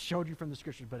evening, I showed you from the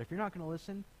Scriptures, but if you're not going to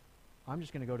listen, I'm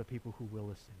just going to go to people who will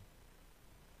listen.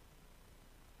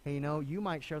 Hey, you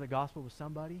might share the gospel with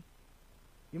somebody.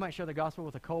 You might share the gospel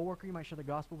with a coworker. You might share the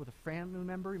gospel with a family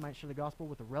member. You might share the gospel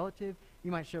with a relative.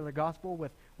 You might share the gospel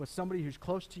with somebody who's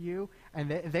close to you. And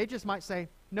they just might say,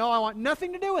 no, I want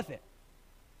nothing to do with it.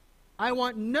 I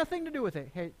want nothing to do with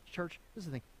it. Hey, church, this is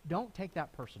the thing. Don't take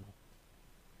that personal.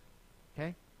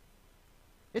 Okay?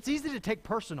 It's easy to take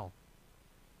personal.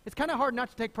 It's kind of hard not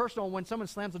to take personal when someone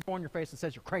slams the door in your face and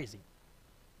says you're crazy.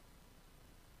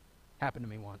 Happened to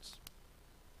me once.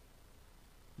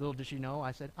 Little did she know,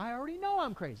 I said, I already know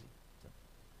I'm crazy. So,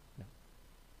 no.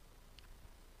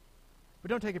 But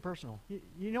don't take it personal.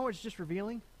 You know what it's just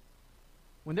revealing?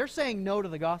 When they're saying no to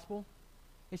the gospel,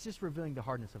 it's just revealing the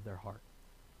hardness of their heart.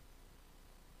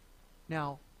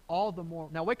 Now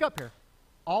wake up here.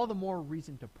 All the more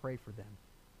reason to pray for them.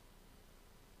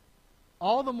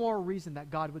 All the more reason that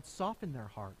God would soften their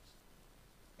hearts.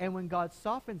 And when God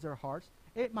softens their hearts,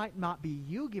 it might not be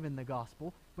you giving the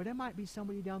gospel, but it might be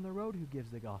somebody down the road who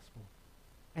gives the gospel.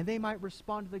 And they might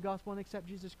respond to the gospel and accept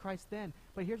Jesus Christ then.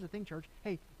 But here's the thing, church.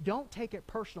 Hey, don't take it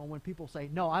personal when people say,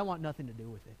 no, I want nothing to do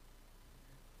with it.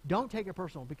 Don't take it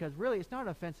personal, because really it's not an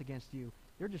offense against you.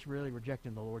 You're just really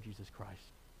rejecting the Lord Jesus Christ.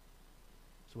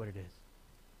 That's what it is.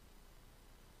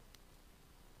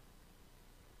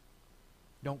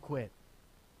 Don't quit.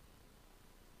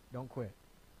 Don't quit.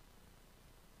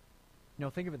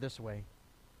 Think of it this way.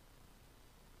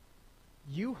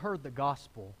 You heard the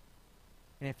gospel,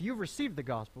 and if you received the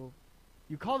gospel,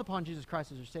 you called upon Jesus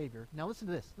Christ as your Savior. Now listen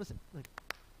to this. Listen.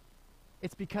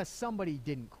 It's because somebody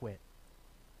didn't quit.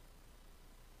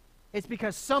 It's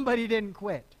because somebody didn't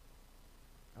quit.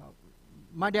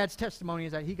 My dad's testimony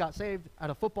is that he got saved at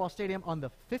a football stadium on the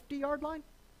 50-yard line.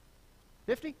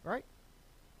 50, right?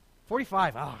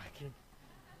 45. Oh, I can't.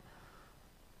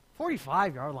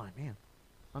 45-yard line, man.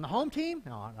 On the home team?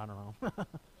 No, I don't know.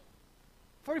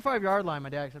 45-yard line, my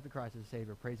dad accepted Christ as a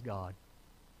Savior. Praise God.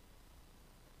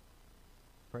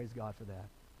 Praise God for that.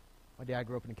 My dad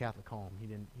grew up in a Catholic home.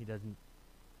 He doesn't,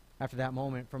 after that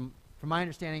moment, from my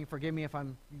understanding, forgive me if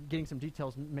I'm getting some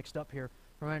details mixed up here,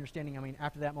 from my understanding,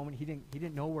 after that moment, he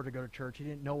didn't know where to go to church. He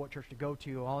didn't know what church to go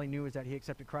to. All he knew is that he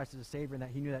accepted Christ as a Savior and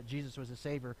that he knew that Jesus was a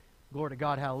Savior. Glory to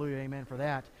God. Hallelujah. Amen for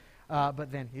that.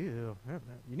 But then, you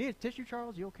need a tissue,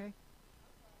 Charles? You okay?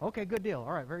 Okay, good deal.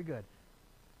 All right, very good.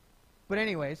 But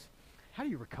anyways, how do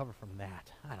you recover from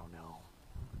that? I don't know.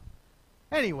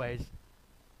 Anyways,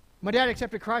 my dad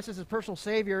accepted Christ as his personal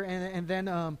Savior, and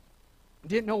then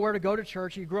didn't know where to go to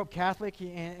church. He grew up Catholic,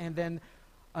 and then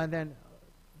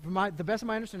from the best of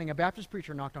my understanding, a Baptist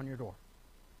preacher knocked on your door.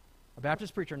 A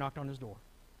Baptist preacher knocked on his door.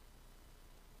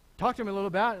 Talked to him a little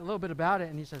bit about it,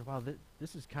 and he says, "Wow,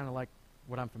 this is kind of like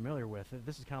what I'm familiar with.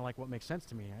 This is kind of like what makes sense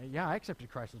to me. I accepted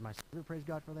Christ as my Savior. Praise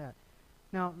God for that."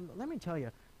 Now, let me tell you,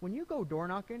 when you go door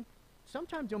knocking,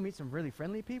 sometimes you'll meet some really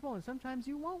friendly people, and sometimes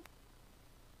you won't.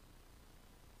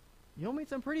 You'll meet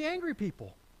some pretty angry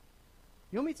people.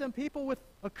 You'll meet some people with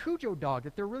a Cujo dog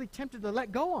that they're really tempted to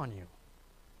let go on you.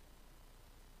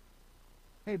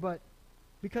 Hey, but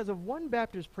because of one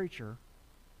Baptist preacher,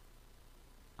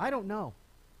 I don't know.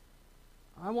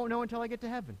 I won't know until I get to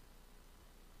heaven.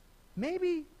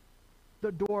 Maybe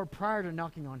the door prior to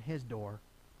knocking on his door,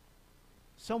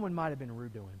 someone might have been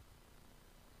rude to him.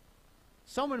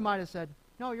 Someone might have said,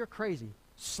 "No, you're crazy."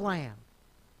 Slam.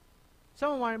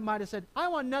 Someone might have said, "I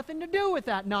want nothing to do with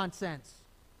that nonsense."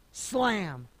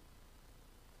 Slam.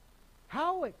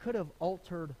 How it could have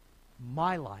altered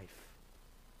my life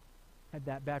had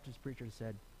that Baptist preacher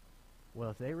said, "Well,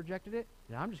 if they rejected it,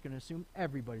 then I'm just going to assume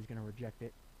everybody's going to reject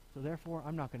it. So therefore,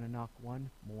 I'm not going to knock one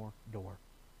more door."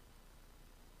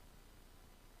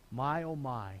 My, oh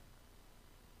my,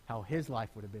 how his life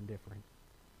would have been different.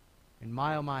 And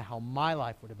my, oh my, how my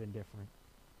life would have been different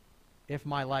if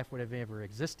my life would have ever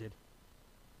existed.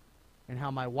 And how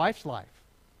my wife's life,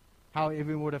 how it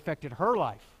even would have affected her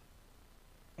life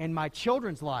and my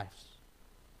children's lives.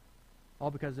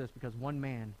 All because of this, because one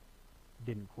man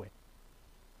didn't quit.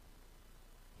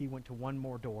 He went to one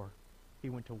more door. He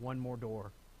went to one more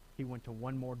door. He went to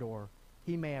one more door.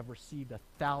 He may have received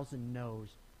 1,000 no's,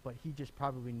 but he just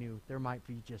probably knew there might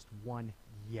be just one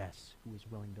yes who was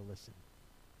willing to listen.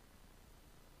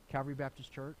 Calvary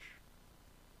Baptist Church,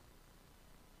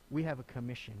 we have a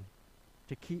commission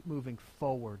to keep moving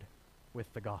forward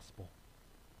with the gospel.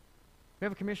 We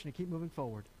have a commission to keep moving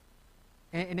forward.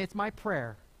 And it's my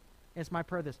prayer,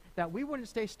 that we wouldn't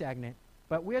stay stagnant,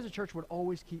 but we as a church would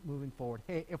always keep moving forward.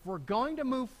 Hey, if we're going to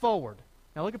move forward,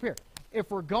 now look up here. If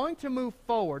we're going to move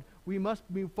forward, we must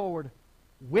move forward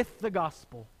with the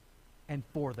gospel and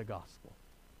for the gospel.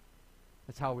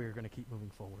 That's how we are going to keep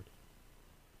moving forward.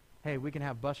 Hey, we can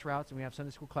have bus routes and we have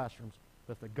Sunday school classrooms,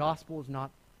 but if the gospel is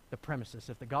not the premises,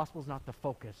 if the gospel is not the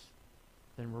focus,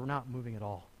 then we're not moving at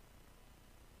all.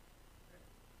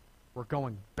 We're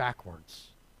going backwards.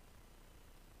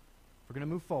 If we're going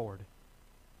to move forward,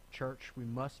 church, we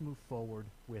must move forward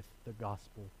with the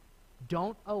gospel.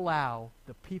 Don't allow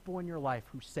the people in your life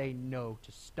who say no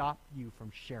to stop you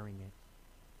from sharing it.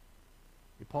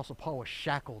 The Apostle Paul was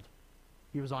shackled.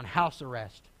 He was on house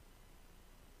arrest.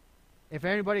 If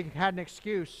anybody had an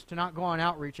excuse to not go on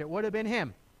outreach, it would have been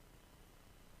him.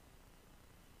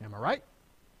 Am I right?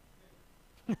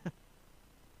 It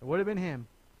would have been him.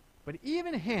 But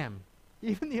even him,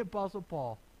 even the Apostle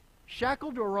Paul,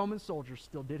 shackled to a Roman soldier,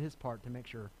 still did his part to make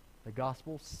sure the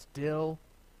gospel still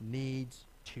needs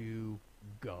to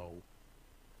go.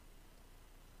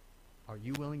 Are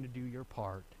you willing to do your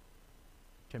part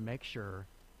to make sure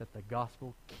that the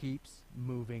gospel keeps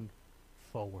moving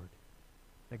forward?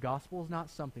 The gospel is not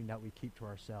something that we keep to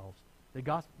ourselves. The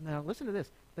gospel. Now, listen to this.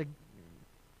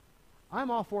 I'm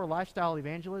all for lifestyle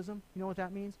evangelism. You know what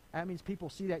that means? That means people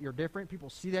see that you're different. People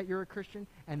see that you're a Christian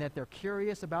and that they're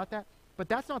curious about that. But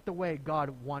that's not the way God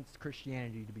wants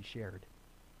Christianity to be shared.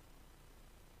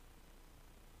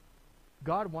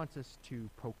 God wants us to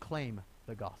proclaim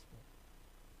the gospel.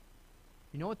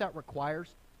 You know what that requires?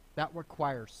 That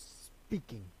requires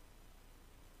speaking.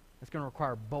 That's going to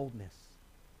require boldness.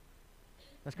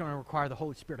 That's going to require the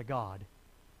Holy Spirit of God.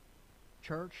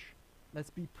 Church,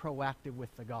 let's be proactive with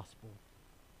the gospel.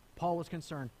 Paul was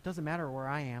concerned. Doesn't matter where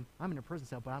I am. I'm in a prison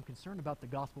cell, but I'm concerned about the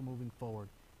gospel moving forward.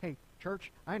 Hey,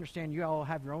 church, I understand you all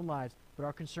have your own lives, but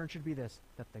our concern should be this,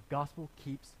 that the gospel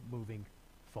keeps moving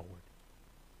forward.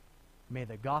 May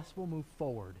the gospel move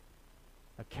forward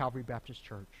at Calvary Baptist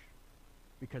Church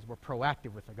because we're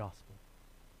proactive with the gospel.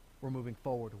 We're moving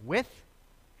forward with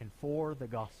and for the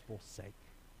gospel's sake.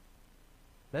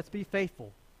 Let's be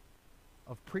faithful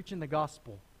of preaching the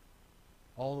gospel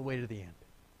all the way to the end.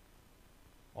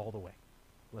 All the way.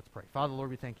 Let's pray. Father, Lord,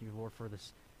 we thank you, Lord, for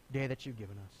this day that you've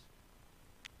given us.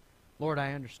 Lord,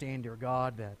 I understand, dear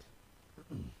God, that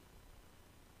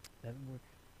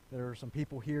there are some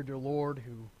people here, dear Lord,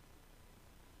 who,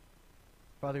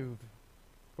 Father,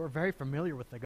 who are very familiar with the